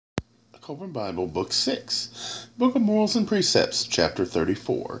Kolbrin Bible, Book 6, Book of Morals and Precepts, Chapter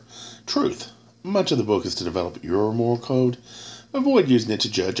 34, Truth. Much of the book is to develop your moral code. Avoid using it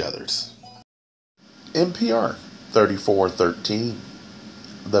to judge others. NPR 34:13.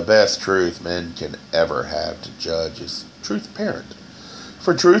 The best truth men can ever have to judge is truth apparent.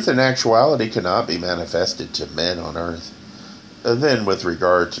 For truth in actuality cannot be manifested to men on earth. Then with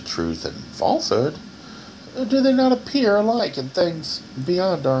regard to truth and falsehood, do they not appear alike in things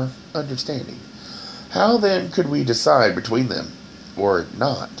beyond our understanding? How then could we decide between them, were it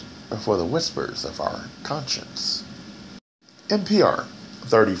not for the whispers of our conscience? NPR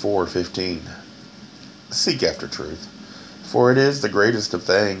 34:15. Seek after truth, for it is the greatest of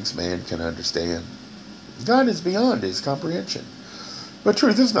things man can understand. God is beyond his comprehension, but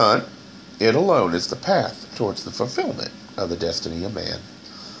truth is not. It alone is the path towards the fulfillment of the destiny of man.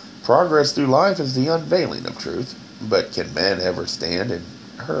 Progress through life is the unveiling of truth, but can man ever stand in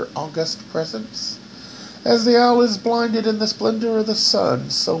her august presence? As the owl is blinded in the splendor of the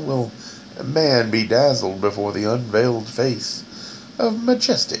sun, so will man be dazzled before the unveiled face of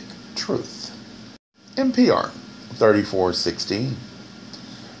majestic truth. NPR 34:16.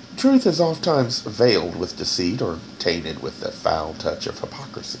 Truth is oftentimes veiled with deceit or tainted with the foul touch of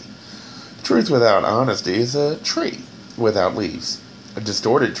hypocrisy. Truth without honesty is a tree without leaves. A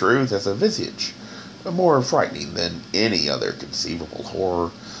distorted truth has a visage more frightening than any other conceivable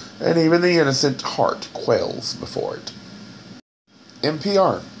horror, and even the innocent heart quails before it.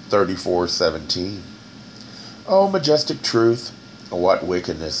 NPR 34:17. O majestic truth, what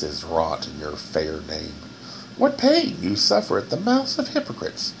wickedness is wrought in your fair name! What pain you suffer at the mouths of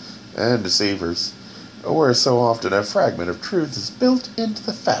hypocrites and deceivers, where so often a fragment of truth is built into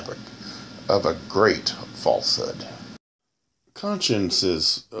the fabric of a great falsehood. Conscience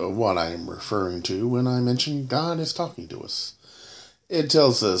is what I am referring to when I mention God is talking to us. It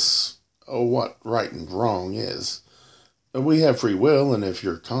tells us what right and wrong is. We have free will, and if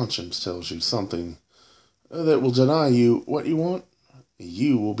your conscience tells you something that will deny you what you want,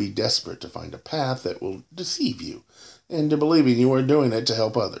 you will be desperate to find a path that will deceive you into believing you are doing it to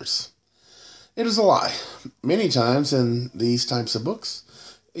help others. It is a lie. Many times in these types of books,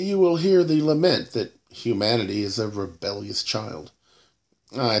 you will hear the lament that humanity is a rebellious child.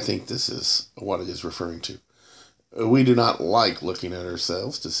 I think this is what it is referring to. We do not like looking at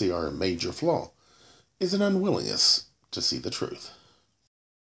ourselves to see our major flaw is an unwillingness to see the truth.